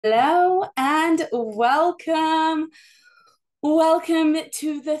Hello and welcome. Welcome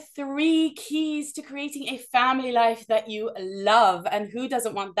to the three keys to creating a family life that you love. And who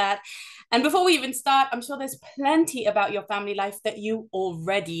doesn't want that? And before we even start, I'm sure there's plenty about your family life that you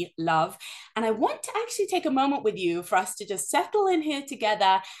already love. And I want to actually take a moment with you for us to just settle in here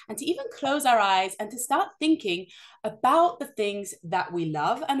together and to even close our eyes and to start thinking about the things that we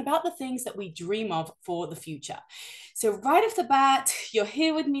love and about the things that we dream of for the future. So, right off the bat, you're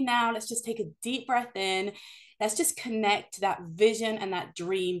here with me now. Let's just take a deep breath in. Let's just connect that vision and that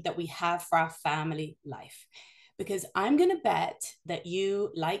dream that we have for our family life. Because I'm going to bet that you,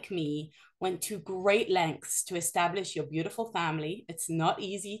 like me, went to great lengths to establish your beautiful family. It's not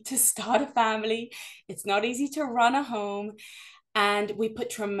easy to start a family, it's not easy to run a home. And we put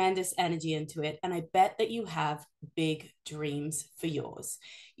tremendous energy into it. And I bet that you have big dreams for yours.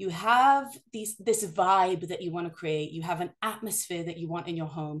 You have this vibe that you want to create. You have an atmosphere that you want in your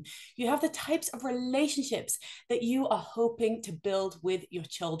home. You have the types of relationships that you are hoping to build with your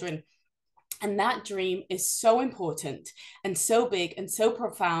children. And that dream is so important and so big and so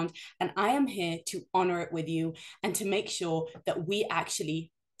profound. And I am here to honor it with you and to make sure that we actually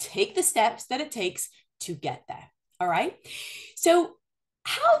take the steps that it takes to get there. All right. So,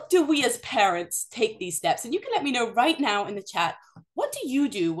 how do we as parents take these steps? And you can let me know right now in the chat. What do you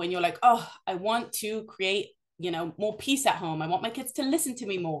do when you're like, oh, I want to create more peace at home. I want my kids to listen to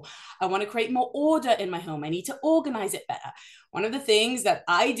me more. I want to create more order in my home. I need to organize it better. One of the things that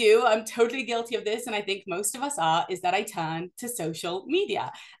I do, I'm totally guilty of this, and I think most of us are, is that I turn to social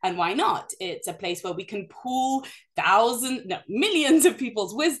media. And why not? It's a place where we can pool thousands, no, millions of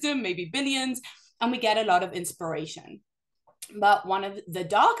people's wisdom, maybe billions, and we get a lot of inspiration. But one of the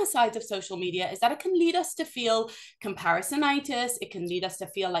darker sides of social media is that it can lead us to feel comparisonitis. It can lead us to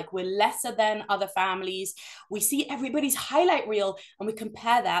feel like we're lesser than other families. We see everybody's highlight reel and we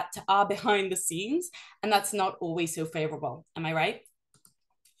compare that to our behind the scenes. And that's not always so favorable. Am I right?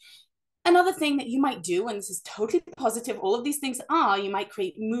 Another thing that you might do, and this is totally positive, all of these things are, you might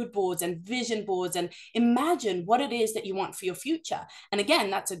create mood boards and vision boards and imagine what it is that you want for your future. And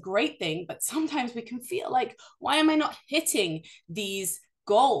again, that's a great thing, but sometimes we can feel like, why am I not hitting these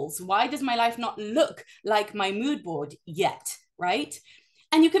goals? Why does my life not look like my mood board yet? Right?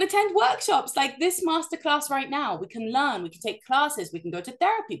 And you can attend workshops like this masterclass right now. We can learn, we can take classes, we can go to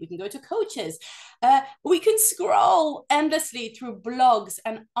therapy, we can go to coaches. We can scroll endlessly through blogs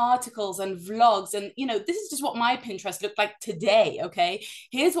and articles and vlogs. And, this is just what my Pinterest looked like today. Okay.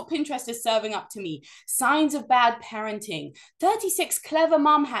 Here's what Pinterest is serving up to me: signs of bad parenting, 36 clever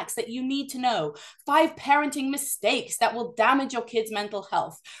mom hacks that you need to know, 5 parenting mistakes that will damage your kids' mental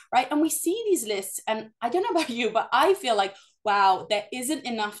health. Right. And we see these lists. And I don't know about you, but I feel like, wow, there isn't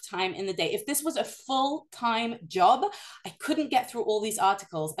enough time in the day. If this was a full-time job, I couldn't get through all these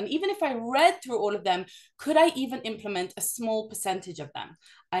articles. And even if I read through all of them, could I even implement a small percentage of them?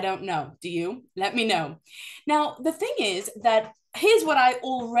 I don't know. Do you? Let me know. Now, the thing is that here's what I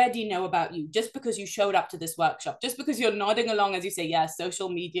already know about you, just because you showed up to this workshop, just because you're nodding along as you say, yes, social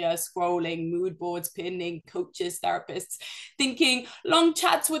media, scrolling, mood boards, pinning, coaches, therapists, thinking long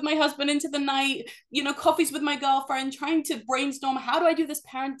chats with my husband into the night, coffees with my girlfriend, trying to brainstorm, how do I do this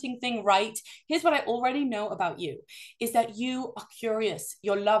parenting thing right? Here's what I already know about you is that you are curious,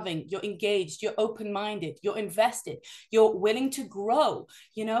 you're loving, you're engaged, you're open-minded, you're invested, you're willing to grow.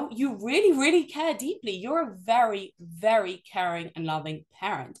 You really, really care deeply. You're a very, very caring and loving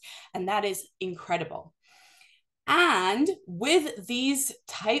parent. And that is incredible. And with these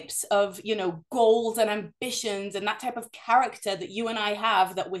types of, goals and ambitions and that type of character that you and I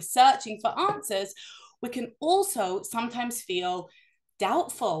have, that we're searching for answers, we can also sometimes feel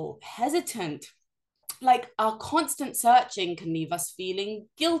doubtful, hesitant, like our constant searching can leave us feeling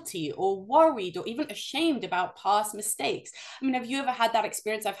guilty or worried or even ashamed about past mistakes. I mean, have you ever had that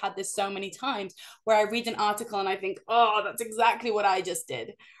experience? I've had this so many times where I read an article and I think, oh, that's exactly what I just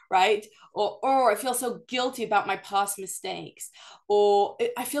did, right? Or I feel so guilty about my past mistakes, or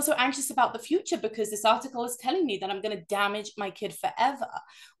I feel so anxious about the future because this article is telling me that I'm going to damage my kid forever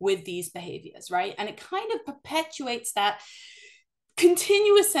with these behaviors, right? And it kind of perpetuates that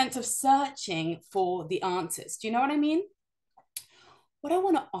continuous sense of searching for the answers. Do you know what I mean? What I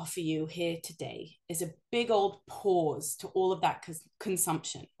want to offer you here today is a big old pause to all of that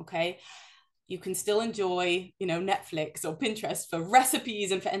consumption, okay? You can still enjoy, Netflix or Pinterest for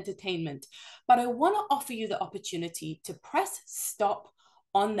recipes and for entertainment, but I want to offer you the opportunity to press stop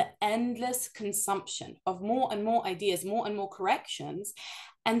on the endless consumption of more and more ideas, more and more corrections,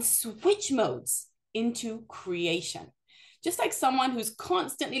 and switch modes into creation. Just like someone who's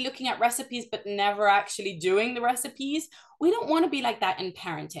constantly looking at recipes but never actually doing the recipes, we don't want to be like that in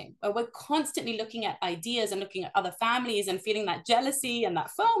parenting, where we're constantly looking at ideas and looking at other families and feeling that jealousy and that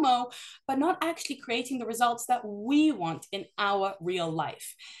FOMO, but not actually creating the results that we want in our real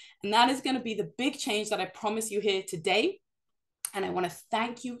life. And that is going to be the big change that I promise you here today. And I want to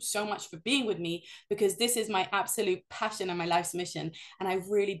thank you so much for being with me, because this is my absolute passion and my life's mission. And I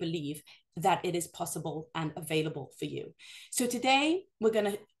really believe that it is possible and available for you. So today we're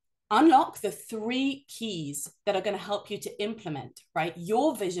going to unlock the 3 keys that are going to help you to implement, right,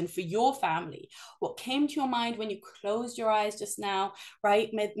 your vision for your family. What came to your mind when you closed your eyes just now, right?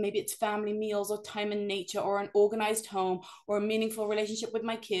 Maybe it's family meals or time in nature or an organized home or a meaningful relationship with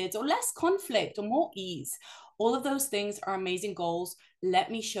my kids or less conflict or more ease. All of those things are amazing goals.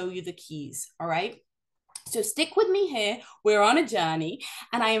 Let me show you the keys, all right? So stick with me here. We're on a journey,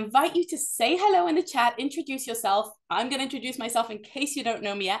 and I invite you to say hello in the chat, introduce yourself. I'm going to introduce myself in case you don't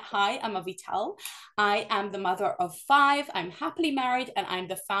know me yet. Hi, I'm Avital. I am the mother of 5. I'm happily married, and I'm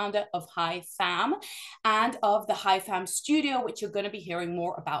the founder of Hi Fam and of the Hi Fam Studio, which you're going to be hearing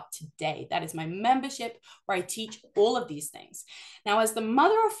more about today. That is my membership where I teach all of these things. Now, as the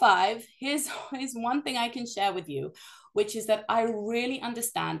mother of 5, here's one thing I can share with you, which is that I really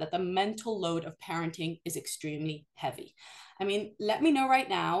understand that the mental load of parenting is extremely heavy. I mean, let me know right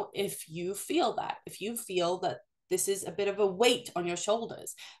now if you feel that, if you feel that this is a bit of a weight on your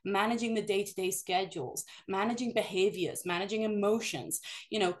shoulders, managing the day-to-day schedules, managing behaviors, managing emotions,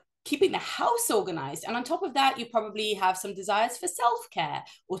 keeping the house organized. And on top of that, you probably have some desires for self-care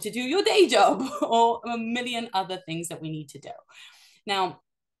or to do your day job or a million other things that we need to do. Now,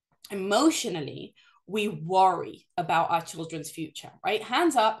 emotionally, we worry about our children's future, right?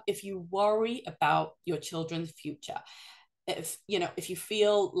 Hands up if you worry about your children's future. If you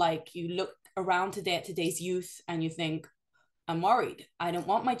feel like you look around today at today's youth and you think, I'm worried. I don't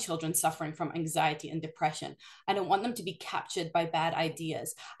want my children suffering from anxiety and depression. I don't want them to be captured by bad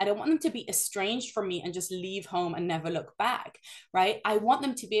ideas. I don't want them to be estranged from me and just leave home and never look back, right? I want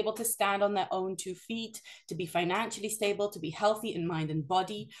them to be able to stand on their own 2 feet, to be financially stable, to be healthy in mind and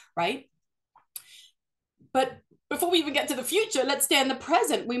body, right? But before we even get to the future, let's stay in the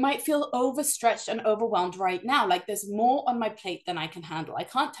present. We might feel overstretched and overwhelmed right now. Like there's more on my plate than I can handle. I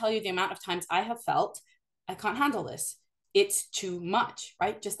can't tell you the amount of times I have felt, I can't handle this. It's too much,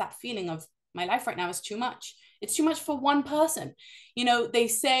 right? Just that feeling of my life right now is too much. It's too much for one person. They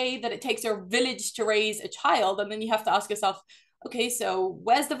say that it takes a village to raise a child. And then you have to ask yourself, okay, so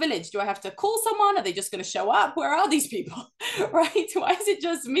where's the village? Do I have to call someone? Are they just going to show up? Where are these people, right? Why is it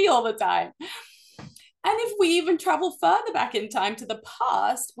just me all the time? And if we even travel further back in time to the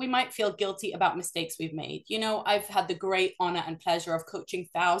past, we might feel guilty about mistakes we've made. I've had the great honor and pleasure of coaching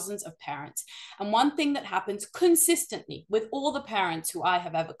thousands of parents. And one thing that happens consistently with all the parents who I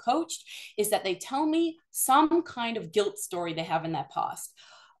have ever coached is that they tell me some kind of guilt story they have in their past.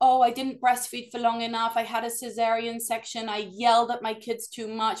 Oh, I didn't breastfeed for long enough. I had a cesarean section. I yelled at my kids too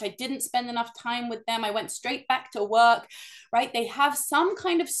much. I didn't spend enough time with them. I went straight back to work, right? They have some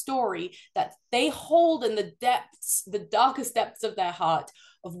kind of story that they hold in the depths, the darkest depths of their heart,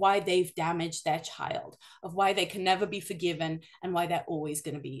 of why they've damaged their child, of why they can never be forgiven, and why they're always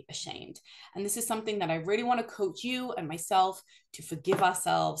going to be ashamed. And this is something that I really want to coach you and myself to forgive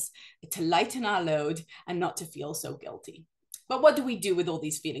ourselves, to lighten our load, and not to feel so guilty. But what do we do with all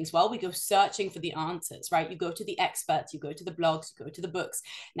these feelings? Well, we go searching for the answers, right? You go to the experts, you go to the blogs, you go to the books.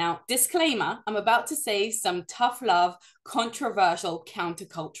 Now, disclaimer, I'm about to say some tough love, controversial,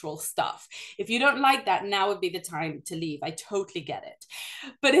 countercultural stuff. If you don't like that, now would be the time to leave. I totally get it.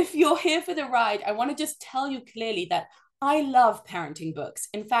 But if you're here for the ride, I want to just tell you clearly that I love parenting books.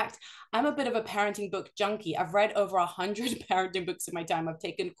 In fact, I'm a bit of a parenting book junkie. I've read over 100 parenting books in my time. I've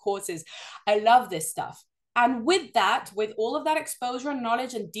taken courses. I love this stuff. And with all of that exposure and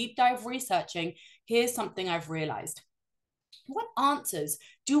knowledge and deep dive researching, here's something I've realized. What answers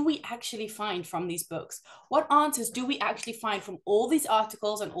do we actually find from these books? What answers do we actually find from all these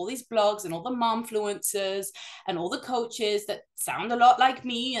articles and all these blogs and all the momfluencers and all the coaches that sound a lot like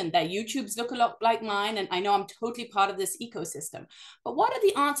me and their YouTubes look a lot like mine? And I know I'm totally part of this ecosystem. But what are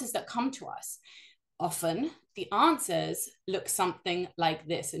the answers that come to us? Often the answers look something like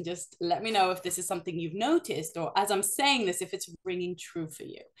this. And just let me know if this is something you've noticed, or as I'm saying this, if it's ringing true for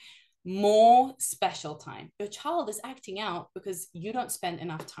you. More special time. Your child is acting out because you don't spend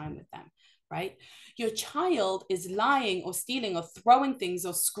enough time with them, right? Your child is lying or stealing or throwing things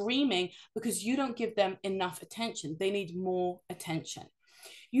or screaming because you don't give them enough attention. They need more attention.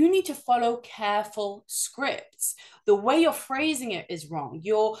 You need to follow careful scripts. The way you're phrasing it is wrong.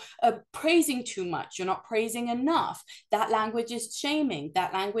 You're praising too much. You're not praising enough. That language is shaming.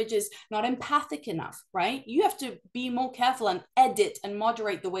 That language is not empathic enough, right? You have to be more careful and edit and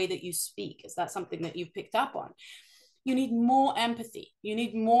moderate the way that you speak. Is that something that you've picked up on? You need more empathy. You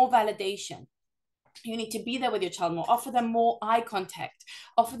need more validation. You need to be there with your child more, offer them more eye contact,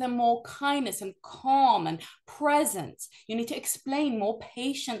 offer them more kindness and calm and presence. You need to explain more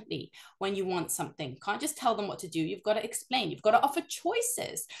patiently when you want something. You can't just tell them what to do. You've got to explain. You've got to offer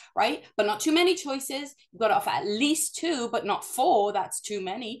choices, right? But not too many choices. You've got to offer at least 2, but not 4. That's too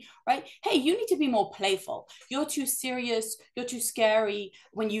many, right? Hey, you need to be more playful. You're too serious. You're too scary.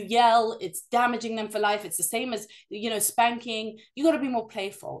 When you yell, it's damaging them for life. It's the same as, spanking. You got to be more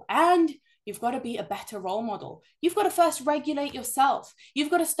playful. And you've got to be a better role model. You've got to first regulate yourself.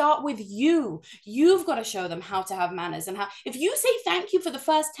 You've got to start with you. You've got to show them how to have manners and how, if you say thank you for the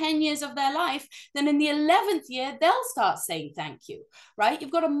first 10 years of their life, then in the 11th year, they'll start saying thank you, right?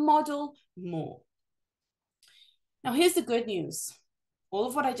 You've got to model more. Now, here's the good news. All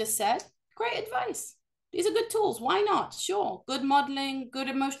of what I just said, great advice. These are good tools. Why not? Sure. Good modeling, good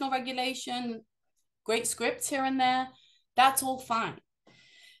emotional regulation, great scripts here and there. That's all fine.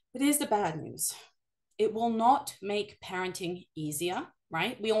 But here's the bad news. It will not make parenting easier,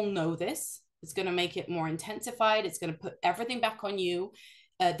 right? We all know this. It's going to make it more intensified. It's going to put everything back on you.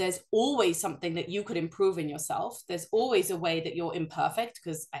 There's always something that you could improve in yourself. There's always a way that you're imperfect,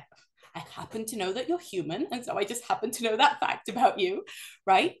 because I happen to know that you're human. And so I just happen to know that fact about you,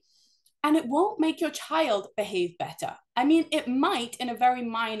 right? And it won't make your child behave better. I mean, it might in a very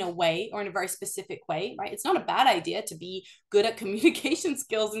minor way or in a very specific way, right? It's not a bad idea to be good at communication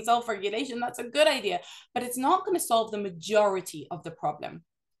skills and self-regulation. That's a good idea, but it's not going to solve the majority of the problem.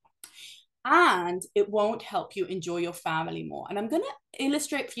 And it won't help you enjoy your family more. And I'm going to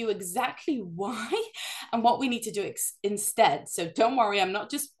illustrate for you exactly why and what we need to do instead. So don't worry, I'm not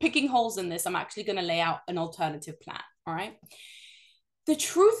just picking holes in this. I'm actually going to lay out an alternative plan, all right? The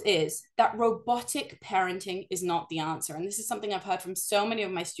truth is that robotic parenting is not the answer. And this is something I've heard from so many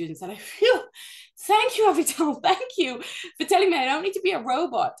of my students that I feel, thank you, Avital. Thank you for telling me I don't need to be a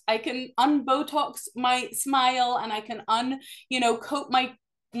robot. I can unbotox my smile and I can coat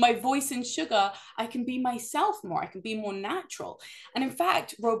my voice in sugar. I can be myself more. I can be more natural. And in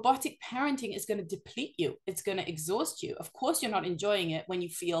fact, robotic parenting is going to deplete you. It's going to exhaust you. Of course, you're not enjoying it when you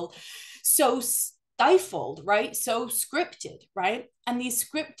feel so stifled, right? So scripted, right? And these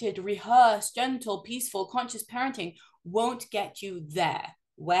scripted, rehearsed, gentle, peaceful, conscious parenting won't get you there.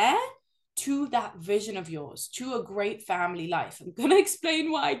 Where? To that vision of yours, to a great family life. I'm going to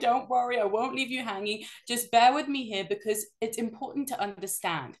explain why. Don't worry, I won't leave you hanging. Just bear with me here, because it's important to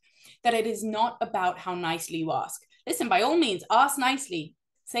understand that it is not about how nicely you ask. Listen, by all means, ask nicely.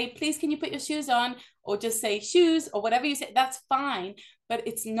 Say, please, can you put your shoes on? Or just say shoes or whatever you say. That's fine. But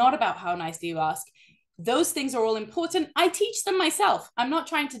it's not about how nicely you ask. Those things are all important. I teach them myself. I'm not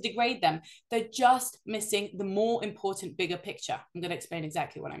trying to degrade them. They're just missing the more important, bigger picture. I'm going to explain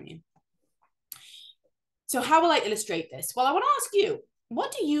exactly what I mean. So how will I illustrate this? Well, I want to ask you,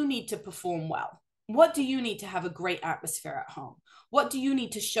 what do you need to perform well? What do you need to have a great atmosphere at home? What do you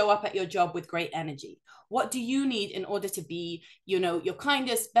need to show up at your job with great energy? What do you need in order to be, your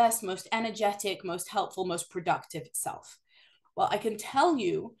kindest, best, most energetic, most helpful, most productive self? Well, I can tell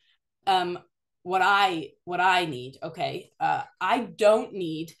you what I need. Okay. I don't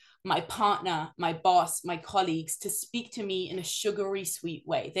need my partner, my boss, my colleagues to speak to me in a sugary sweet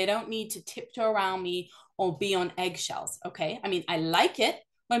way. They don't need to tiptoe around me or be on eggshells. Okay. I mean, I like it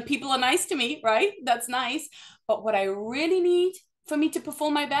when people are nice to me, right? That's nice. But what I really need for me to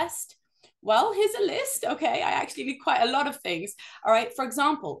perform my best, well, here's a list. Okay. I actually need quite a lot of things. All right. For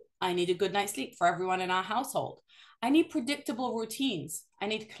example, I need a good night's sleep for everyone in our household. I need predictable routines. I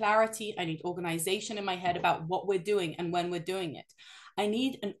need clarity. I need organization in my head about what we're doing and when we're doing it. I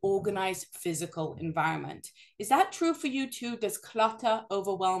need an organized physical environment. Is that true for you too? Does clutter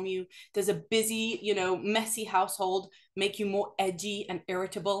overwhelm you? Does a busy, messy household make you more edgy and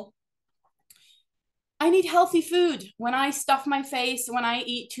irritable? I need healthy food. When I stuff my face, when I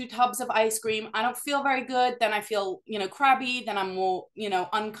eat 2 tubs of ice cream, I don't feel very good. Then I feel, crabby. Then I'm more,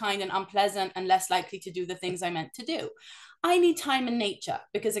 unkind and unpleasant and less likely to do the things I meant to do. I need time in nature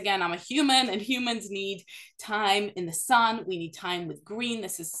because, again, I'm a human and humans need time in the sun. We need time with green.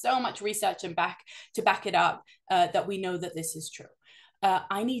 This is so much research and back it up that we know that this is true.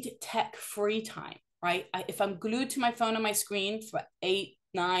 I need tech-free time, right? If I'm glued to my phone or my screen for 8,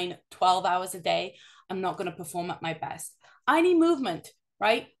 9, 12 hours a day, I'm not going to perform at my best. I need movement.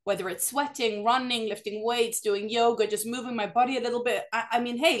 right? Whether it's sweating, running, lifting weights, doing yoga, just moving my body a little bit. I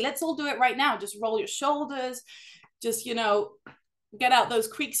mean, hey, let's all do it right now. Just roll your shoulders, just, get out those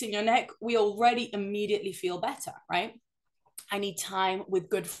creaks in your neck. We already immediately feel better, right? I need time with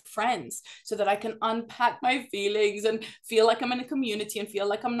good friends so that I can unpack my feelings and feel like I'm in a community and feel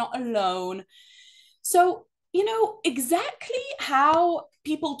like I'm not alone. So, exactly how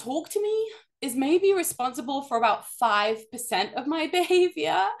people talk to me is maybe responsible for about 5% of my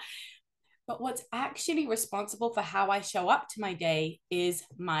behavior. But what's actually responsible for how I show up to my day is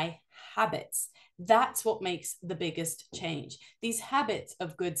my habits. That's what makes the biggest change. These habits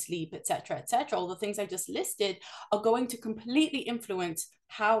of good sleep, etc., all the things I just listed are going to completely influence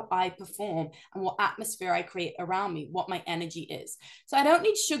how I perform and what atmosphere I create around me, what my energy is. So I don't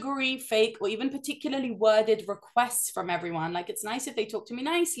need sugary, fake, or even particularly worded requests from everyone. Like, it's nice if they talk to me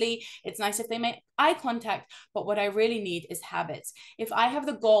nicely. It's nice if they make eye contact. But what I really need is habits. If I have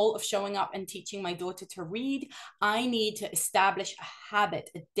the goal of showing up and teaching my daughter to read, I need to establish a habit,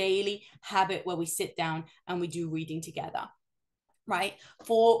 a daily habit where we sit down and we do reading together. Right?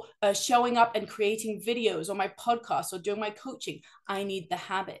 For showing up and creating videos on my podcast or doing my coaching, I need the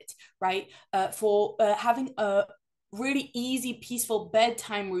habit, right? For having a really easy, peaceful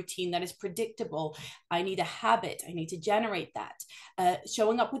bedtime routine that is predictable, I need a habit. I need to generate that.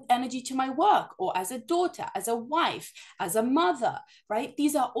 Showing up with energy to my work, or as a daughter, as a wife, as a mother, right?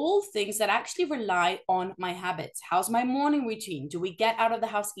 These are all things that actually rely on my habits. How's my morning routine? Do we get out of the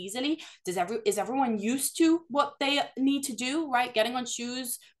house easily? Is everyone used to what they need to do, right? Getting on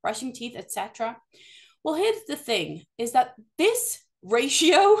shoes, brushing teeth, etc. Well, here's the thing, is that this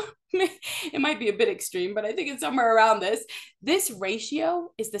ratio, it might be a bit extreme, but I think it's somewhere around this. This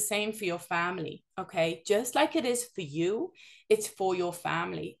ratio is the same for your family, okay? Just like it is for you, it's for your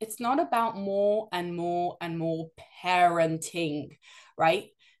family. It's not about more and more and more parenting, right?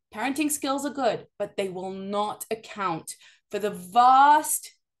 Parenting skills are good, but they will not account for the vast,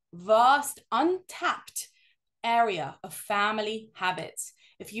 untapped area of family habits.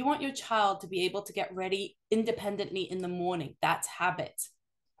 If you want your child to be able to get ready independently in the morning, that's habit.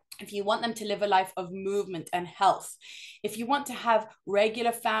 If you want them to live a life of movement and health, if you want to have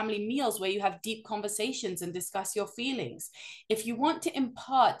regular family meals where you have deep conversations and discuss your feelings, if you want to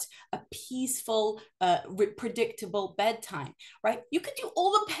impart a peaceful, predictable bedtime, right? You could do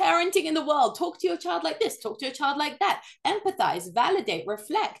all the parenting in the world. Talk to your child like this, talk to your child like that, empathize, validate,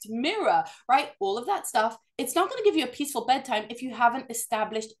 reflect, mirror, right? All of that stuff. It's not going to give you a peaceful bedtime if you haven't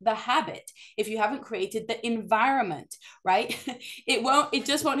established the habit, if you haven't created the environment, right? It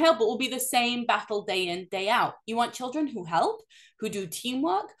just won't help. It will be the same battle day in, day out. You want children who help, who do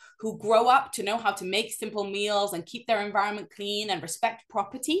teamwork, who grow up to know how to make simple meals and keep their environment clean and respect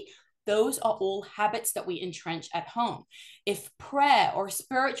property. Those are all habits that we entrench at home. If prayer or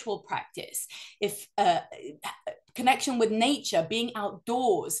spiritual practice, if connection with nature, being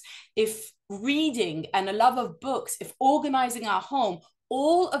outdoors, if reading and a love of books, if organizing our home,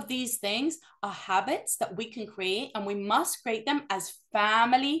 all of these things are habits that we can create, and we must create them as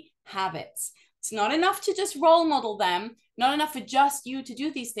family habits. It's not enough to just role model them, not enough for just you to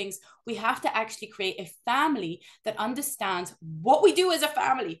do these things. We have to actually create a family that understands what we do as a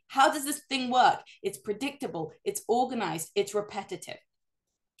family. How does this thing work? It's predictable, it's organized, it's repetitive.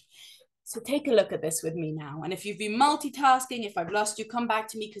 So take a look at this with me now. And if you've been multitasking, if I've lost you, come back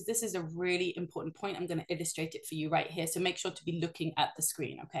to me, because this is a really important point. I'm going to illustrate it for you right here. So make sure to be looking at the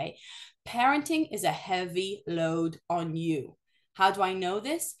screen, okay? Parenting is a heavy load on you. How do I know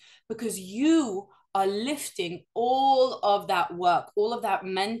this? Because you are lifting all of that work, all of that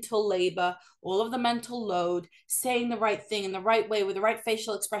mental labor, all of the mental load, saying the right thing in the right way, with the right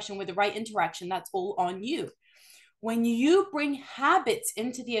facial expression, with the right interaction. That's all on you. When you bring habits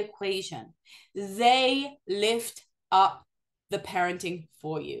into the equation, they lift up the parenting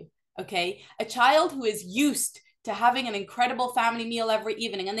for you, okay? A child who is used to having an incredible family meal every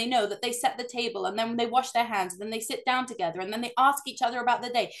evening, and they know that they set the table, and then they wash their hands, and then they sit down together, and then they ask each other about the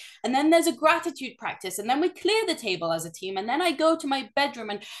day, and then there's a gratitude practice, and then we clear the table as a team, and then I go to my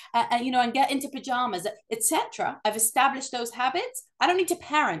bedroom and get into pajamas, etc. I've established those habits. I don't need to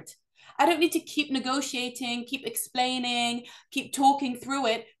parent. I don't need to keep negotiating, keep explaining, keep talking through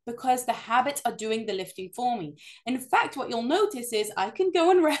it, because the habits are doing the lifting for me. In fact, what you'll notice is I can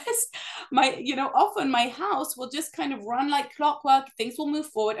go and rest. Often my house will just kind of run like clockwork. Things will move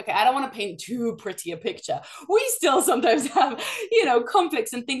forward. Okay, I don't want to paint too pretty a picture. We still sometimes have,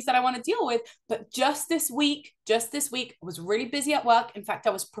 conflicts and things that I want to deal with. But just this week, I was really busy at work. In fact,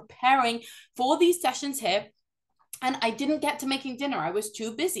 I was preparing for these sessions here, and I didn't get to making dinner. I was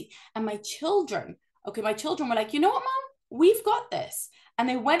too busy. And my children were like, you know what, Mom? We've got this. and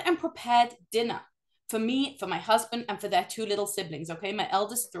they went and prepared dinner for me, for my husband, and for their two little siblings, okay, my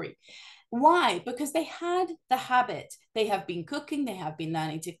eldest three. Why? Because they had the habit. They have been cooking, they have been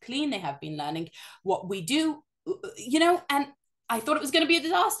learning to clean, they have been learning what we do, and I thought it was going to be a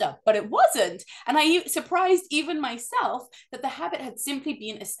disaster, but it wasn't. And I surprised even myself that the habit had simply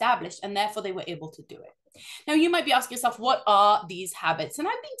been established and therefore they were able to do it. Now, you might be asking yourself, what are these habits? And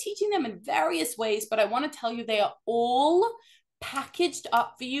I've been teaching them in various ways, but I want to tell you they are all packaged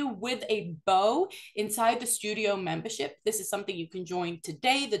up for you with a bow inside the studio membership. This is something you can join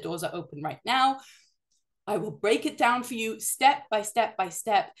today. The doors are open right now. I will break it down for you step by step by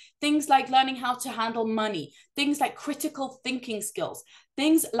step. Things like learning how to handle money, things like critical thinking skills,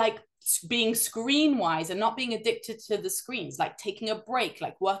 things like being screen wise and not being addicted to the screens, like taking a break,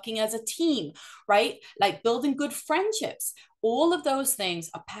 like working as a team, right? Like building good friendships. All of those things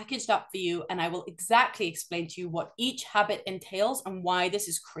are packaged up for you, and I will exactly explain to you what each habit entails and why this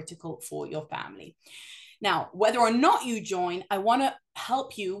is critical for your family. Now, whether or not you join, I want to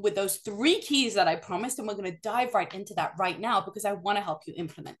help you with those 3 keys that I promised, and we're going to dive right into that right now because I want to help you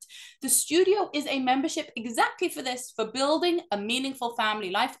implement. The studio is a membership exactly for this, for building a meaningful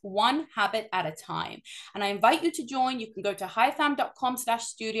family life, one habit at a time. And I invite you to join. You can go to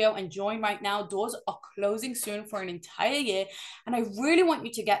highfam.com/studio and join right now. Doors are closing soon for an entire year. And I really want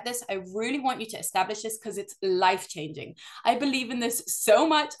you to get this. I really want you to establish this because it's life-changing. I believe in this so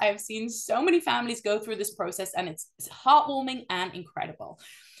much. I have seen so many families go through this process, and it's heartwarming and incredible.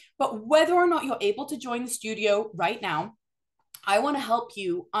 But whether or not you're able to join the studio right now, I want to help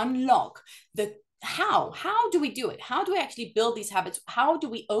you unlock the how. How do we do it? How do we actually build these habits? How do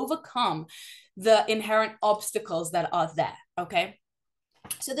we overcome the inherent obstacles that are there? Okay.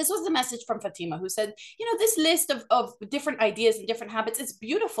 So this was the message from Fatima, who said, this list of different ideas and different habits is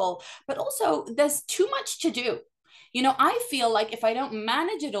beautiful, but also there's too much to do. I feel like if I don't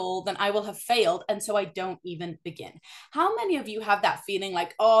manage it all, then I will have failed. And so I don't even begin. How many of you have that feeling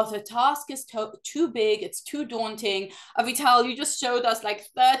like, oh, the task is too big, it's too daunting? Avital, you just showed us like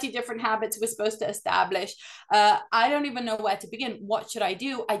 30 different habits we're supposed to establish. I don't even know where to begin. What should I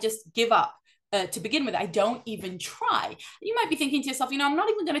do? I just give up. To begin with, I don't even try. You might be thinking to yourself, I'm not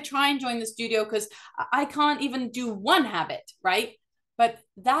even going to try and join the studio because I can't even do one habit, right? But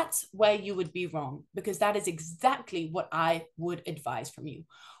that's where you would be wrong, because that is exactly what I would advise from you.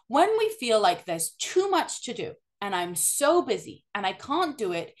 When we feel like there's too much to do and I'm so busy and I can't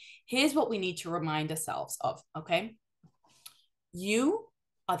do it, here's what we need to remind ourselves of, okay? You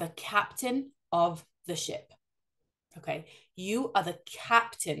are the captain of the ship, okay? You are the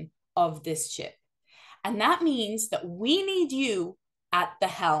captain of this ship. And that means that we need you at the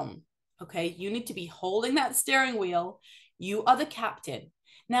helm, okay? You need to be holding that steering wheel. You are the captain.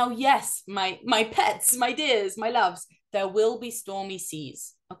 Now, yes, my pets, my dears, my loves, there will be stormy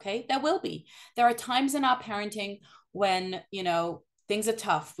seas, okay? There will be. There are times in our parenting when, things are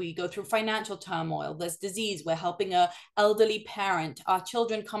tough. We go through financial turmoil. There's disease. We're helping an elderly parent. Our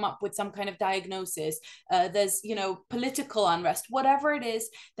children come up with some kind of diagnosis. There's, political unrest. Whatever it is,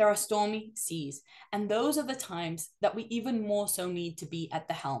 there are stormy seas. And those are the times that we even more so need to be at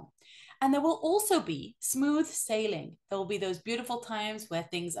the helm. And there will also be smooth sailing. There will be those beautiful times where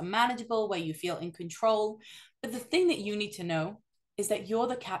things are manageable, where you feel in control. But the thing that you need to know is that you're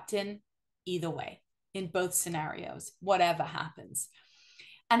the captain either way, in both scenarios, whatever happens.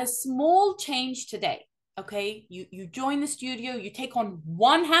 And a small change today, okay? You join the studio, you take on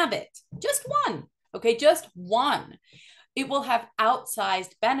one habit, just one, okay? Just one. It will have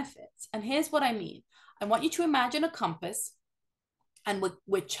outsized benefits. And here's what I mean. I want you to imagine a compass, and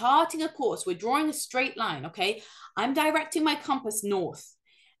we're charting a course. We're drawing a straight line, okay? I'm directing my compass north.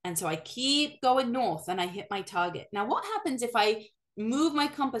 And so I keep going north and I hit my target. Now, what happens if I move my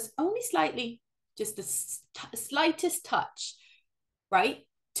compass only slightly, just the slightest touch, right,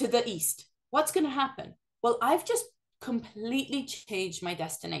 to the east? What's going to happen? Well, I've just completely changed my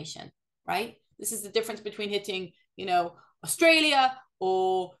destination, right? This is the difference between hitting, Australia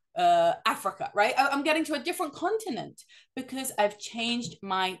or Africa, right? I'm getting to a different continent because I've changed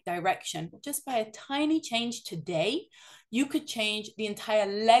my direction. Just by a tiny change today, you could change the entire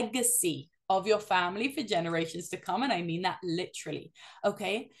legacy of your family for generations to come. And I mean that literally.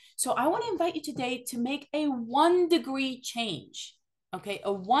 Okay. So I want to invite you today to make a 1-degree change. Okay.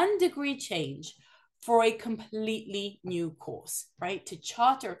 A 1-degree change for a completely new course, right? To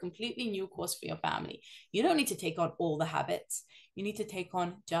charter a completely new course for your family. You don't need to take on all the habits. You need to take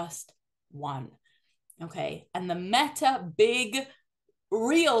on just one, okay? And the meta, big,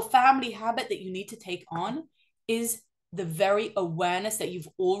 real family habit that you need to take on is the very awareness that you've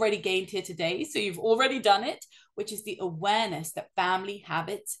already gained here today. So you've already done it, which is the awareness that family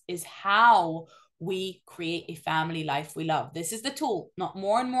habits is how we create a family life we love. This is the tool, not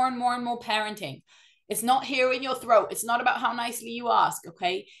more and more and more and more parenting. It's not here in your throat. It's not about how nicely you ask,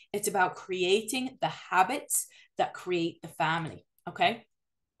 okay? It's about creating the habits that create the family, okay?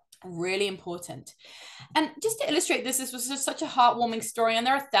 Really important. And just to illustrate this, this was just such a heartwarming story, and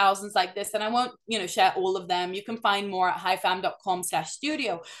there are thousands like this, and I won't, share all of them. You can find more at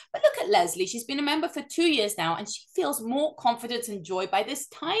highfam.com/studio. But look at Leslie. She's been a member for 2 years now, and she feels more confidence and joy by this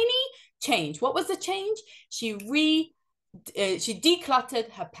tiny change. What was the change? She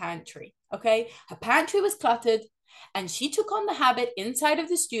decluttered her pantry. Okay, her pantry was cluttered, and she took on the habit inside of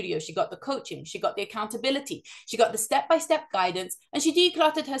the studio. She got the coaching, she got the accountability, she got the step-by-step guidance, and she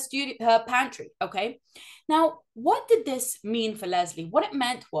decluttered her pantry. Okay. Now, what did this mean for Leslie? What it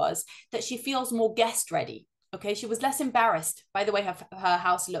meant was that she feels more guest ready. Okay. She was less embarrassed by the way her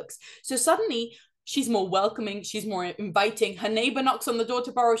house looks. So suddenly she's more welcoming. She's more inviting. Her neighbor knocks on the door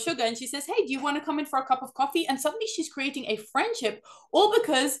to borrow sugar, and she says, hey, do you want to come in for a cup of coffee? And suddenly she's creating a friendship, all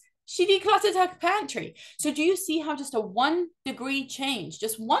because she decluttered her pantry. So do you see how just a 1 degree change,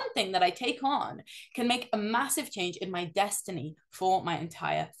 just one thing that I take on, can make a massive change in my destiny for my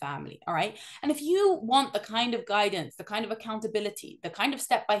entire family? All right. And if you want the kind of guidance, the kind of accountability, the kind of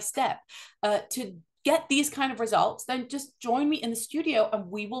step-by-step to get these kind of results, then just join me in the studio and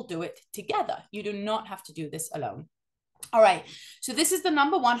we will do it together. You do not have to do this alone. All right, so this is the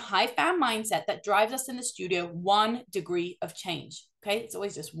number one high fam mindset that drives us in the studio, 1 degree of change. Okay, it's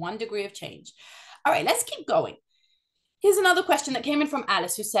always just 1 degree of change. All right, let's keep going. Here's another question that came in from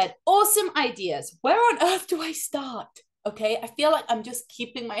Alice, who said, awesome ideas. Where on earth do I start? Okay, I feel like I'm just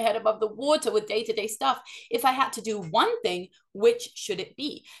keeping my head above the water with day-to-day stuff. If I had to do one thing, which should it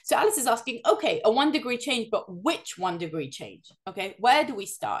be? So Alice is asking, okay, a 1 degree change, but which 1 degree change? Okay, where do we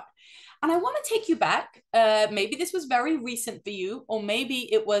start? And I want to take you back. Maybe this was very recent for you, or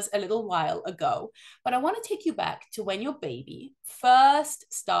maybe it was a little while ago, but I want to take you back to when your baby first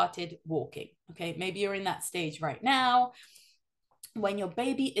started walking. Okay, maybe you're in that stage right now, when your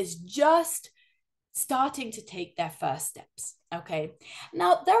baby is just starting to take their first steps. Okay,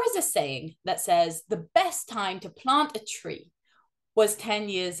 now there is a saying that says the best time to plant a tree was 10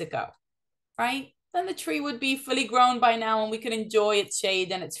 years ago, right? Then the tree would be fully grown by now and we could enjoy its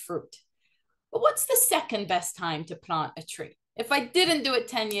shade and its fruit. But what's the second best time to plant a tree? If I didn't do it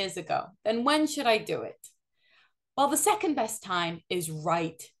 10 years ago, then when should I do it? Well, the second best time is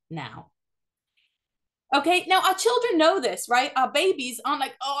right now. Okay, now our children know this, right? Our babies aren't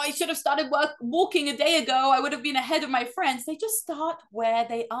like, oh, I should have started walking a day ago. I would have been ahead of my friends. They just start where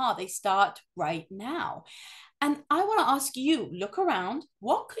they are. They start right now. And I want to ask you, look around,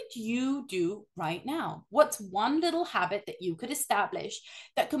 what could you do right now? What's one little habit that you could establish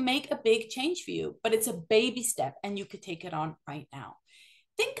that could make a big change for you, but it's a baby step and you could take it on right now?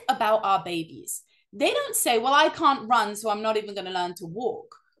 Think about our babies. They don't say, well, I can't run, so I'm not even going to learn to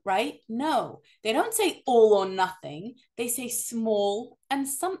walk, right? No, they don't say all or nothing. They say small and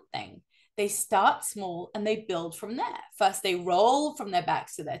something. They start small and they build from there. First, they roll from their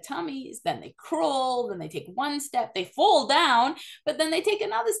backs to their tummies, then they crawl, then they take one step, they fall down, but then they take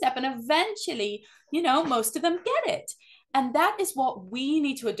another step, and eventually, most of them get it. And that is what we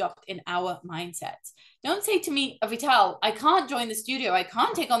need to adopt in our mindsets. Don't say to me, Avital, I can't join the studio. I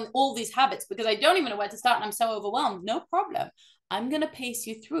can't take on all these habits because I don't even know where to start and I'm so overwhelmed. No problem. I'm going to pace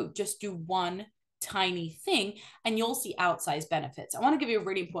you through. Just do one tiny thing and you'll see outsized benefits. I want to give you a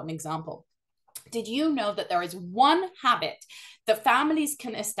really important example. Did you know that there is one habit that families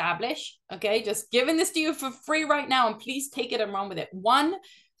can establish? Okay, just giving this to you for free right now, and please take it and run with it. One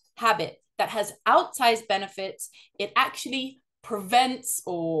habit that has outsized benefits. It actually prevents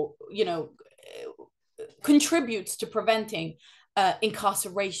or, contributes to preventing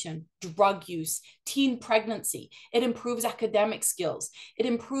incarceration, drug use, teen pregnancy. It improves academic skills. It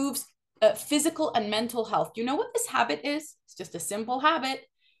improves physical and mental health. Do you know what this habit is? It's just a simple habit.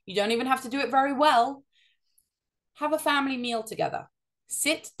 You don't even have to do it very well. Have a family meal together.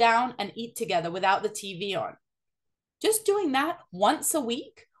 Sit down and eat together without the TV on. Just doing that once a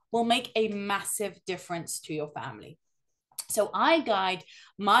week will make a massive difference to your family. So I guide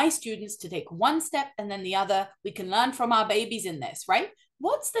my students to take one step and then the other. We can learn from our babies in this, right?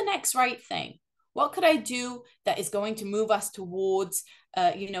 What's the next right thing? What could I do that is going to move us towards,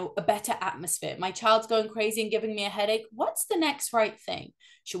 a better atmosphere? My child's going crazy and giving me a headache. What's the next right thing?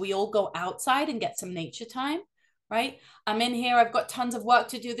 Should we all go outside and get some nature time, right? I'm in here. I've got tons of work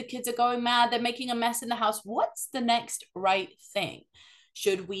to do. The kids are going mad. They're making a mess in the house. What's the next right thing?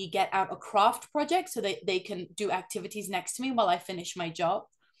 Should we get out a craft project so that they can do activities next to me while I finish my job?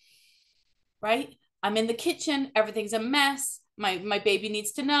 Right? I'm in the kitchen, everything's a mess. My baby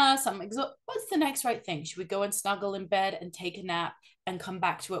needs to nurse. I'm exhausted. What's the next right thing? Should we go and snuggle in bed and take a nap and come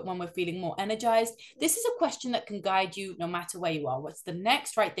back to it when we're feeling more energized? This is a question that can guide you no matter where you are. What's the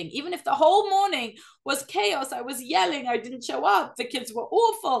next right thing? Even if the whole morning was chaos, I was yelling, I didn't show up, the kids were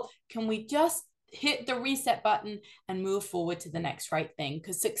awful. Can we just hit the reset button and move forward to the next right thing?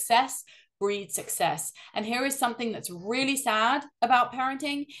 Because success breeds success. And here is something that's really sad about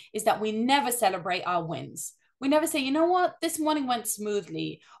parenting, is that we never celebrate our wins. We never say, you know what, this morning went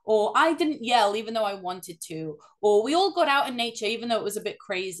smoothly, or I didn't yell even though I wanted to, or we all got out in nature even though it was a bit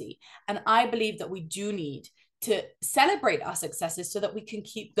crazy. And I believe that we do need to celebrate our successes so that we can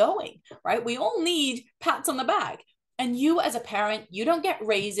keep going, right? We all need pats on the back. And you as a parent, you don't get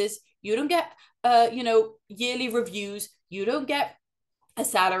raises, you don't get yearly reviews, you don't get a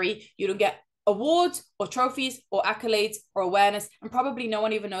salary, you don't get awards or trophies or accolades or awareness, and probably no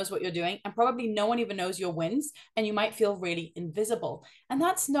one even knows what you're doing, and probably no one even knows your wins, and you might feel really invisible, and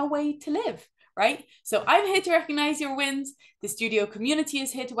that's no way to live, right? So I'm here to recognize your wins. The studio community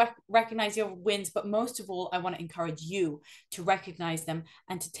is here to recognize your wins, but most of all, I want to encourage you to recognize them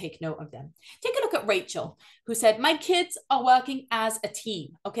and to take note of them. Take a look at Rachel, who said, my kids are working as a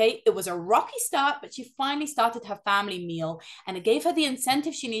team, okay? It was a rocky start, but she finally started her family meal, and it gave her the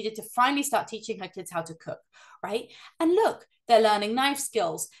incentive she needed to finally start teaching her kids how to cook, right? And look, they're learning knife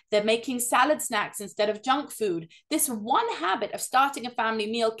skills. They're making salad snacks instead of junk food. This one habit of starting a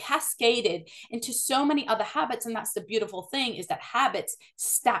family meal cascaded into so many other habits. And that's the beautiful thing, is that habits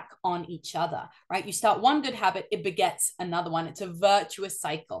stack on each other, right? You start one good habit, it begets another one. It's a virtuous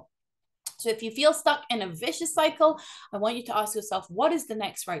cycle. So if you feel stuck in a vicious cycle, I want you to ask yourself, what is the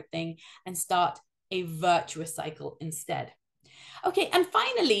next right thing? And start a virtuous cycle instead. Okay, and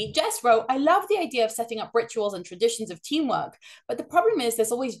finally, Jess wrote, I love the idea of setting up rituals and traditions of teamwork, but the problem is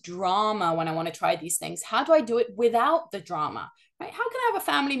there's always drama when I want to try these things. How do I do it without the drama? Right? How can I have a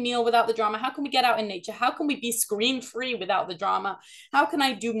family meal without the drama? How can we get out in nature? How can we be screen-free without the drama? How can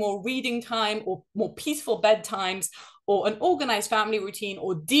I do more reading time or more peaceful bedtimes or an organized family routine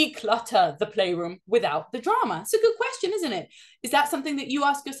or declutter the playroom without the drama? It's a good question, isn't it? Is that something that you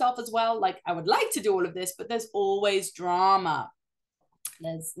ask yourself as well? Like, I would like to do all of this, but there's always drama.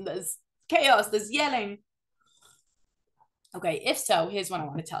 There's chaos, there's yelling. Okay, if so, here's what I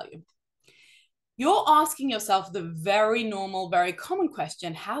want to tell you. You're asking yourself the very normal, very common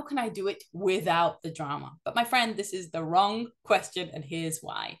question, how can I do it without the drama? But my friend, this is the wrong question, and here's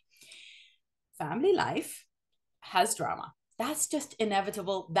why. Family life has drama. That's just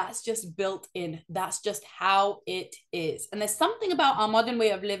inevitable. That's just built in. That's just how it is. And there's something about our modern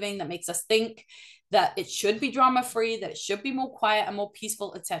way of living that makes us think that it should be drama-free, that it should be more quiet and more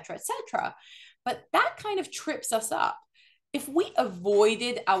peaceful, etc., etc. But that kind of trips us up. If we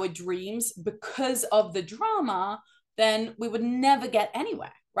avoided our dreams because of the drama, then we would never get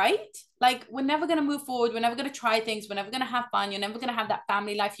anywhere, right? Like, we're never going to move forward. We're never going to try things. We're never going to have fun. You're never going to have that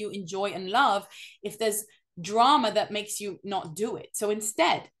family life you enjoy and love if there's drama that makes you not do it. So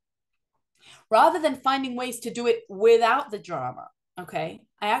instead, rather than finding ways to do it without the drama, okay,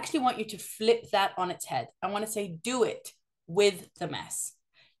 I actually want you to flip that on its head. I want to say, do it with the mess.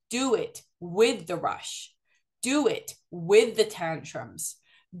 Do it with the rush. Do it with the tantrums.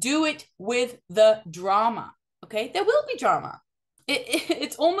 Do it with the drama, okay? There will be drama.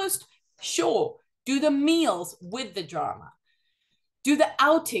 It's almost sure. Do the meals with the drama. Do the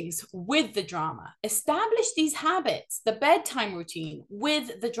outings with the drama. Establish these habits, the bedtime routine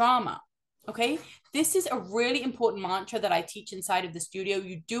with the drama, okay? This is a really important mantra that I teach inside of the studio.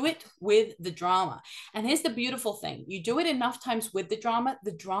 You do it with the drama. And here's the beautiful thing. You do it enough times with the drama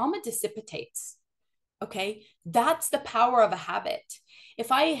dissipates, okay? That's the power of a habit.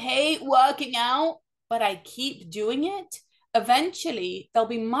 If I hate working out, but I keep doing it, eventually there'll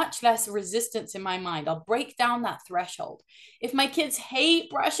be much less resistance in my mind. I'll break down that threshold. If my kids hate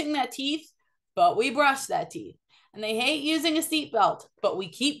brushing their teeth, but we brush their teeth, and they hate using a seatbelt, but we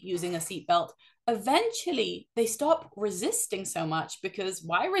keep using a seatbelt, eventually they stop resisting so much, because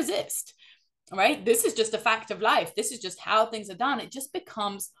why resist, right? This is just a fact of life. This is just how things are done. It just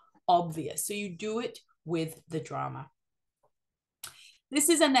becomes obvious. So you do it with the drama. This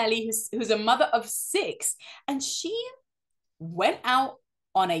is Anneli, who's a mother of 6, and she went out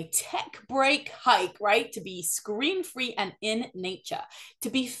on a tech break hike, right? To be screen-free and in nature, to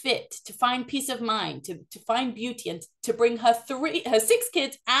be fit, to find peace of mind, to find beauty, and to bring her 6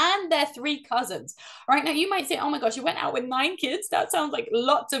 kids and their 3 cousins. All right, now you might say, oh my gosh, you went out with 9 kids? That sounds like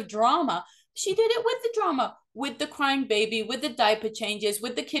lots of drama. She did it with the drama, with the crying baby, with the diaper changes,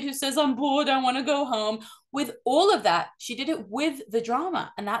 with the kid who says, I'm bored, I want to go home. With all of that, she did it with the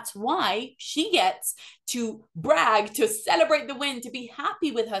drama. And that's why she gets to brag, to celebrate the win, to be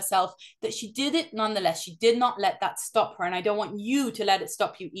happy with herself that she did it nonetheless. She did not let that stop her. And I don't want you to let it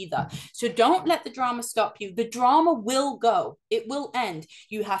stop you either. So don't let the drama stop you. The drama will go, it will end.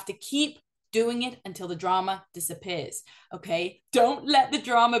 You have to keep doing it until the drama disappears. Okay, don't let the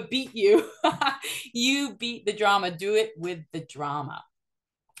drama beat you. You beat the drama. Do it with the drama.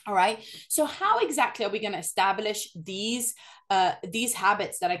 All right, so how exactly are we going to establish these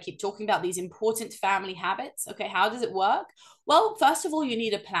habits that I keep talking about, these important family habits? Okay, how does it work? Well, first of all, you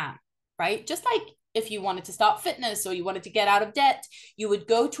need a plan, right? Just like if you wanted to start fitness or you wanted to get out of debt, you would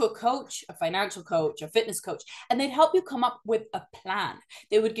go to a coach, a financial coach, a fitness coach, and they'd help you come up with a plan.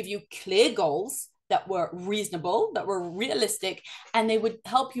 They would give you clear goals that were reasonable, that were realistic, and they would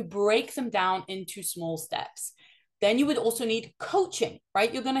help you break them down into small steps. Then you would also need coaching,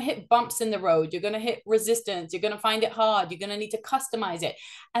 right? You're going to hit bumps in the road. You're going to hit resistance. You're going to find it hard. You're going to need to customize it.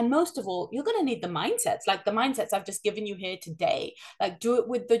 And most of all, you're going to need the mindsets, like the mindsets I've just given you here today. Like do it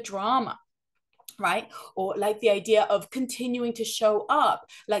with the drama, right? Or like the idea of continuing to show up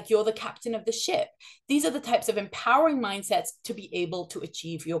like you're the captain of the ship. These are the types of empowering mindsets to be able to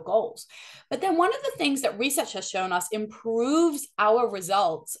achieve your goals. But then one of the things that research has shown us improves our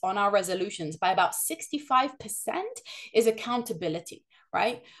results on our resolutions by about 65% is accountability.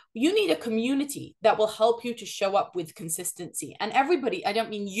 Right? You need a community that will help you to show up with consistency. And everybody, I don't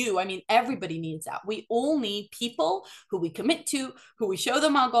mean you, I mean everybody needs that. We all need people who we commit to, who we show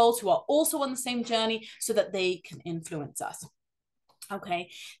them our goals, who are also on the same journey so that they can influence us.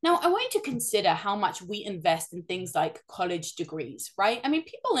 Okay, now I want you to consider how much we invest in things like college degrees, right? I mean,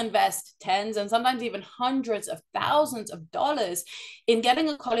 people invest tens and sometimes even hundreds of thousands of dollars in getting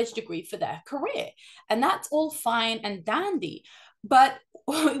a college degree for their career. And that's all fine and dandy. But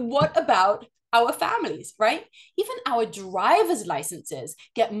what about our families, right? Even our driver's licenses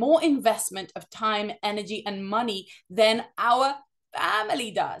get more investment of time, energy, and money than our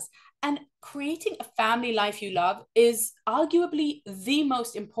family does. And creating a family life you love is arguably the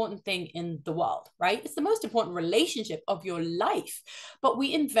most important thing in the world, right? It's the most important relationship of your life. But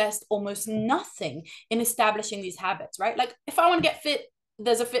we invest almost nothing in establishing these habits, right? Like if I want to get fit,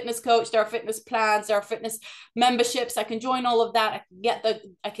 there's a fitness coach, there are fitness plans, there are fitness memberships. I can join all of that.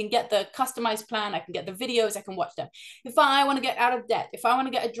 I can get the customized plan. I can get the videos. I can watch them. If I want to get out of debt, if I want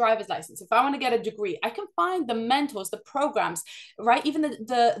to get a driver's license, if I want to get a degree, I can find the mentors, the programs, right? Even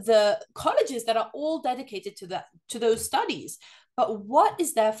the colleges that are all dedicated to those studies. But what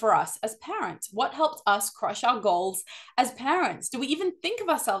is there for us as parents? What helps us crush our goals as parents? Do we even think of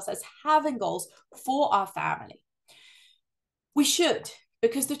ourselves as having goals for our family? We should,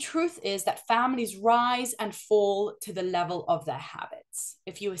 because the truth is that families rise and fall to the level of their habits.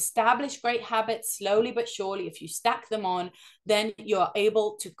 If you establish great habits slowly but surely, if you stack them on, then you're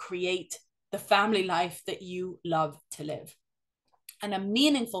able to create the family life that you love to live. And a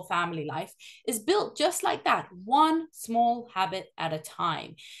meaningful family life is built just like that, one small habit at a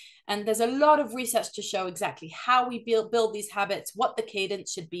time. And there's a lot of research to show exactly how we build these habits, what the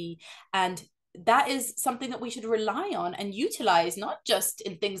cadence should be, and that is something that we should rely on and utilize, not just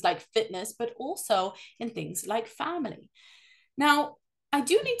in things like fitness, but also in things like family. Now, I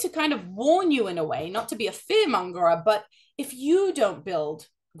do need to kind of warn you in a way, not to be a fearmonger, but if you don't build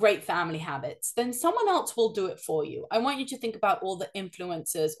great family habits, then someone else will do it for you. I want you to think about all the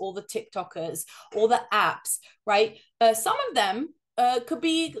influencers, all the TikTokers, all the apps, right? Some of them could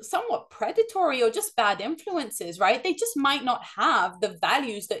be somewhat predatory or just bad influences, right? They just might not have the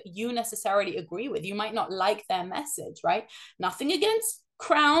values that you necessarily agree with. You might not like their message, right? Nothing against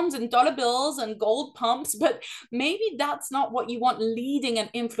crowns and dollar bills and gold pumps, but maybe that's not what you want leading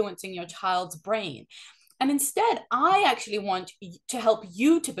and influencing your child's brain. And instead, I actually want to help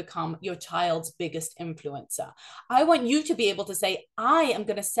you to become your child's biggest influencer. I want you to be able to say, I am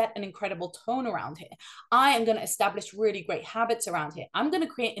going to set an incredible tone around here. I am going to establish really great habits around here. I'm going to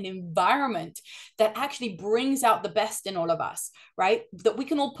create an environment that actually brings out the best in all of us, right? That we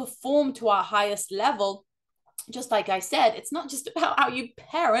can all perform to our highest level. Just like I said, it's not just about how you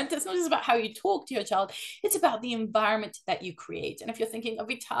parent. It's not just about how you talk to your child. It's about the environment that you create. And if you're thinking, oh,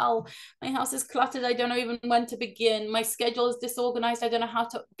 Vital, my house is cluttered. I don't know even when to begin. My schedule is disorganized. I don't know how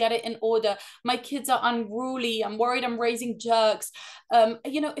to get it in order. My kids are unruly. I'm worried I'm raising jerks.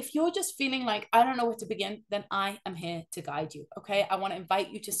 If you're just feeling like, I don't know where to begin, then I am here to guide you. Okay. I want to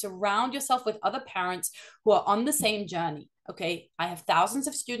invite you to surround yourself with other parents who are on the same journey. Okay, I have thousands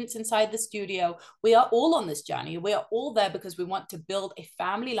of students inside the studio. We are all on this journey. We are all there because we want to build a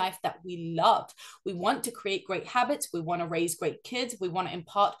family life that we love. We want to create great habits. We want to raise great kids. We want to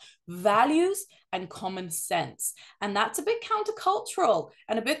impart values and common sense. And that's a bit countercultural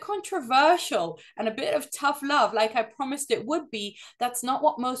and a bit controversial and a bit of tough love, like I promised it would be. That's not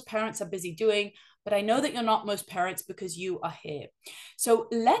what most parents are busy doing. But I know that you're not most parents because you are here. So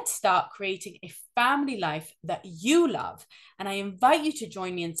let's start creating a family life that you love. And I invite you to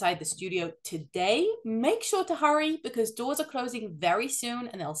join me inside the studio today. Make sure to hurry because doors are closing very soon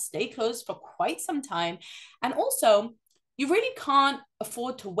and they'll stay closed for quite some time. And also, you really can't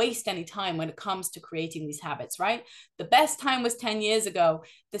afford to waste any time when it comes to creating these habits, right? The best time was 10 years ago.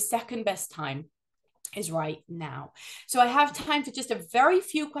 The second best time is right now. So I have time for just a very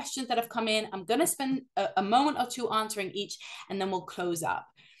few questions that have come in. I'm going to spend a moment or two answering each, and then we'll close up.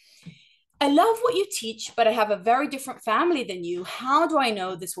 I love what you teach, but I have a very different family than you. How do I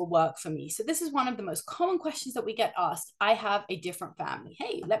know this will work for me? So this is one of the most common questions that we get asked. I have a different family.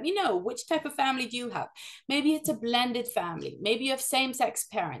 Hey, let me know, which type of family do you have? Maybe it's a blended family. Maybe you have same-sex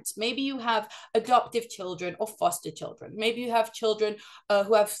parents. Maybe you have adoptive children or foster children. Maybe you have children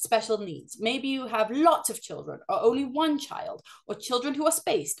who have special needs. Maybe you have lots of children or only one child, or children who are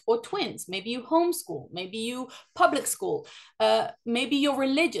spaced, or twins. Maybe you homeschool. Maybe you public school. Maybe you're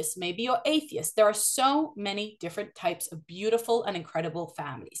religious. Maybe you're atheist. There are so many different types of beautiful and incredible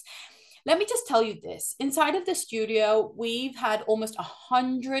families. Let me just tell you this. Inside of the studio, we've had almost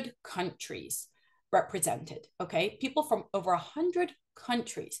 100 countries represented, okay? People from over 100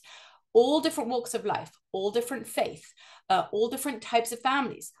 countries, all different walks of life, all different faith, all different types of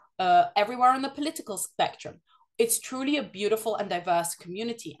families, everywhere on the political spectrum. It's truly a beautiful and diverse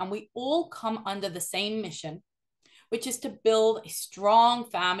community, and we all come under the same mission, which is to build a strong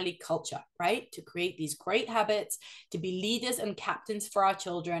family culture, right? To create these great habits, to be leaders and captains for our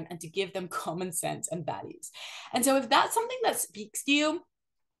children, and to give them common sense and values. And so if that's something that speaks to you,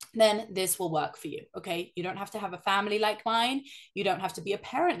 then this will work for you, okay? You don't have to have a family like mine. You don't have to be a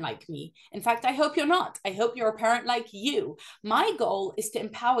parent like me. In fact, I hope you're not. I hope you're a parent like you. My goal is to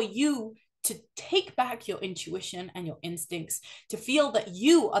empower you to take back your intuition and your instincts, to feel that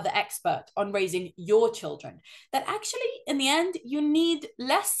you are the expert on raising your children, that actually in the end you need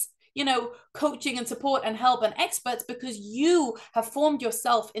less coaching and support and help and experts, because you have formed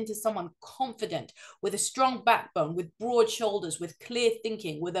yourself into someone confident, with a strong backbone, with broad shoulders, with clear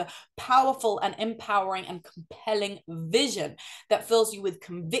thinking, with a powerful and empowering and compelling vision that fills you with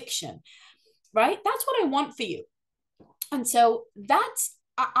conviction, right? That's what I want for you. And so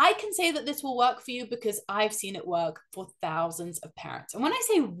I can say that this will work for you because I've seen it work for thousands of parents. And when I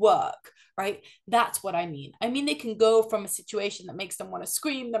say work, right, that's what I mean. I mean, they can go from a situation that makes them want to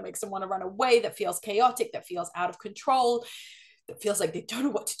scream, that makes them want to run away, that feels chaotic, that feels out of control, that feels like they don't know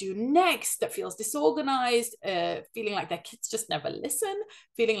what to do next, that feels disorganized, feeling like their kids just never listen,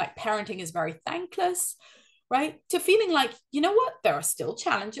 feeling like parenting is very thankless, right? To feeling like, you know what, there are still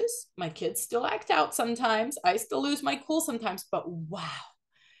challenges. My kids still act out sometimes. I still lose my cool sometimes, but wow,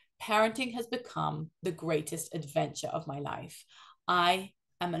 parenting has become the greatest adventure of my life. I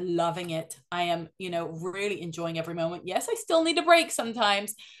am loving it. I am, really enjoying every moment. Yes, I still need a break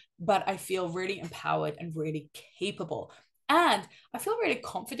sometimes, but I feel really empowered and really capable. And I feel really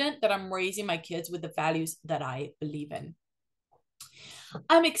confident that I'm raising my kids with the values that I believe in.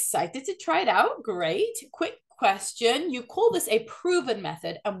 I'm excited to try it out. Great. Quick question. You call this a proven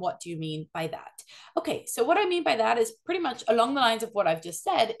method, and what do you mean by that? Okay, so what I mean by that is pretty much along the lines of what I've just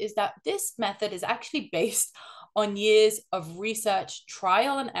said, is that this method is actually based on years of research,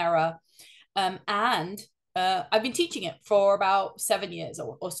 trial and error, and I've been teaching it for about 7 years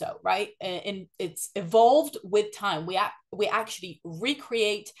or so, right? And it's evolved with time. We actually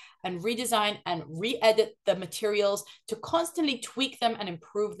recreate and redesign and re-edit the materials to constantly tweak them and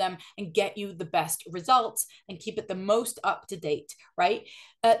improve them and get you the best results and keep it the most up to date, right?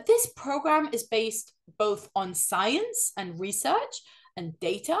 This program is based both on science and research and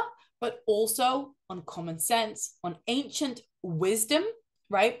data, but also on common sense, on ancient wisdom,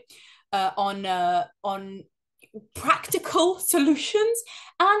 right? On practical solutions,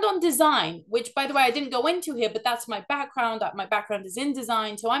 and on design, which, by the way, I didn't go into here, but that's my background. My background is in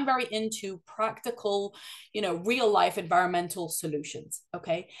design, so I'm very into practical, real life environmental solutions.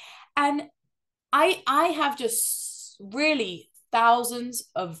 Okay, and I have just really thousands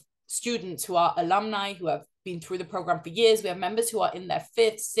of students who are alumni, who have been through the program for years. We have members who are in their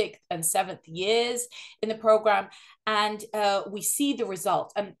 5th, 6th, and 7th years in the program, and we see the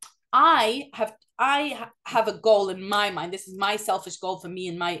results. And I have a goal in my mind. This is my selfish goal for me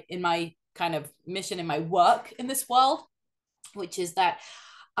in my kind of mission in my work in this world. which is that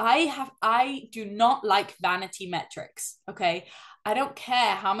I do not like vanity metrics. Okay. I don't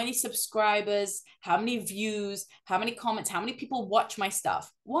care how many subscribers, how many views, how many comments, how many people watch my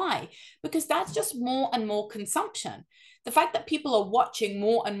stuff. Why? Because that's just more and more consumption. The fact that people are watching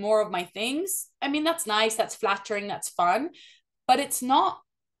more and more of my things, I mean, that's nice, that's flattering, that's fun, but it's not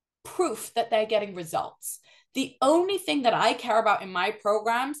proof that they're getting results. The only thing that I care about in my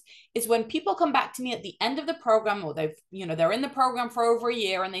programs is when people come back to me at the end of the program, or they're in the program for over a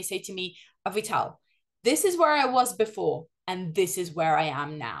year, and they say to me, Avital, this is where I was before, and this is where I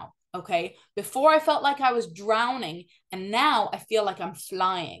am now. Okay. Before I felt like I was drowning, and now I feel like I'm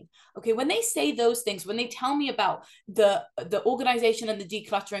flying. Okay. When they say those things, when they tell me about the organization and the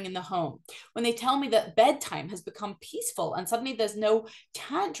decluttering in the home, when they tell me that bedtime has become peaceful and suddenly there's no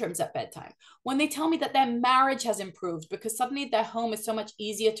tantrums at bedtime, when they tell me that their marriage has improved because suddenly their home is so much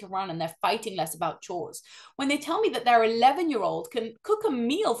easier to run and they're fighting less about chores, when they tell me that their 11-year-old can cook a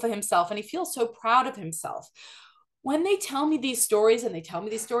meal for himself and he feels so proud of himself, when they tell me these stories, and they tell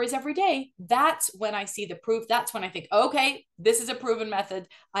me these stories every day, that's when I see the proof. That's when I think, okay, this is a proven method.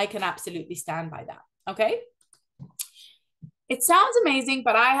 I can absolutely stand by that. Okay. It sounds amazing,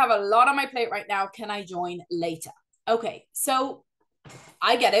 but I have a lot on my plate right now. Can I join later? Okay. So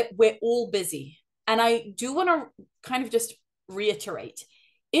I get it. We're all busy. And I do want to kind of just reiterate,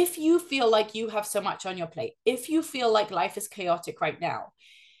 if you feel like you have so much on your plate, if you feel like life is chaotic right now,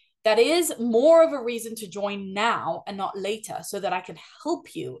 that is more of a reason to join now and not later, so that I can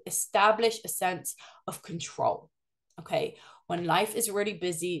help you establish a sense of control. Okay. When life is really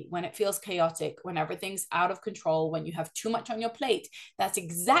busy, when it feels chaotic, when everything's out of control, when you have too much on your plate, that's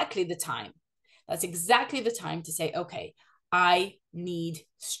exactly the time. That's exactly the time to say, okay, I need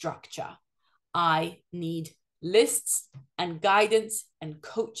structure. I need lists and guidance and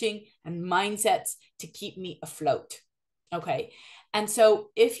coaching and mindsets to keep me afloat. Okay. And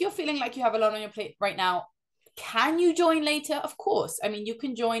so if you're feeling like you have a lot on your plate right now, can you join later? Of course. I mean, you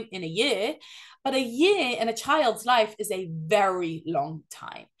can join in a year, but a year in a child's life is a very long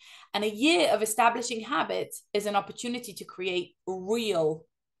time. And a year of establishing habits is an opportunity to create real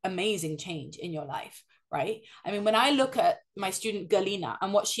amazing change in your life, right? I mean, when I look at my student Galina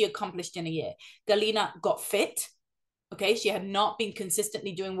and what she accomplished in a year, Galina got fit. Okay. She had not been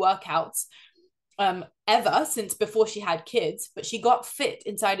consistently doing workouts ever since before she had kids, but she got fit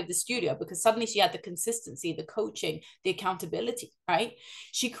inside of the studio because suddenly she had the consistency, the coaching, the accountability, right?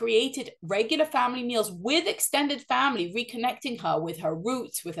 She created regular family meals with extended family, reconnecting her with her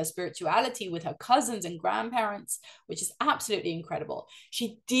roots, with her spirituality, with her cousins and grandparents, which is absolutely incredible.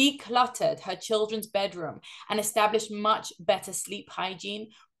 She decluttered her children's bedroom and established much better sleep hygiene,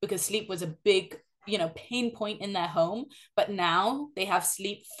 because sleep was a big pain point in their home, but now they have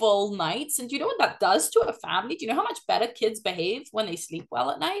sleep full nights. And do you know what that does to a family? Do you know how much better kids behave when they sleep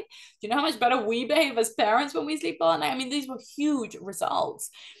well at night? Do you know how much better we behave as parents when we sleep well at night? I mean, these were huge results.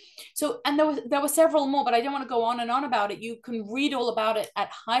 So, and there were several more, but I don't want to go on and on about it. You can read all about it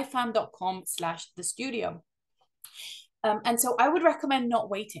at highfam.com/the studio. And so I would recommend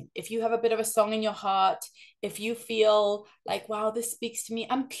not waiting. If you have a bit of a song in your heart, if you feel like, wow, this speaks to me,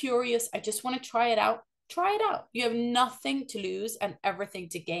 I'm curious, I just want to try it out, try it out. You have nothing to lose and everything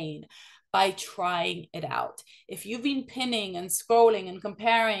to gain by trying it out. If you've been pinning and scrolling and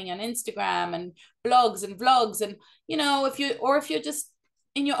comparing on Instagram and blogs and vlogs, and if you're just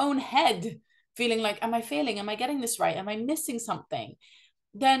in your own head feeling like, am I failing? Am I getting this right? Am I missing something?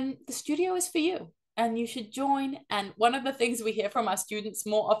 Then the studio is for you and you should join. And one of the things we hear from our students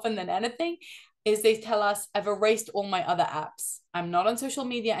more often than anything is they tell us, I've erased all my other apps. I'm not on social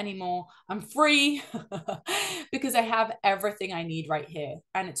media anymore. I'm free because I have everything I need right here.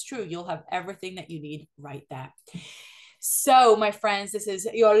 And it's true. You'll have everything that you need right there. So, my friends, this is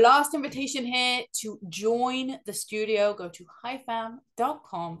your last invitation here to join the studio. Go to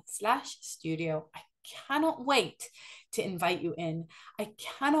highfam.com/studio. I cannot wait to invite you in. I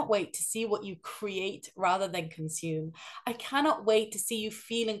cannot wait to see what you create rather than consume. I cannot wait to see you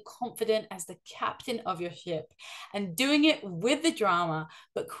feeling confident as the captain of your ship and doing it with the drama,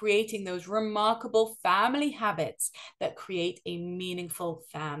 but creating those remarkable family habits that create a meaningful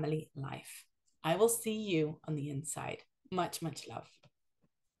family life. I will see you on the inside. Much, much love.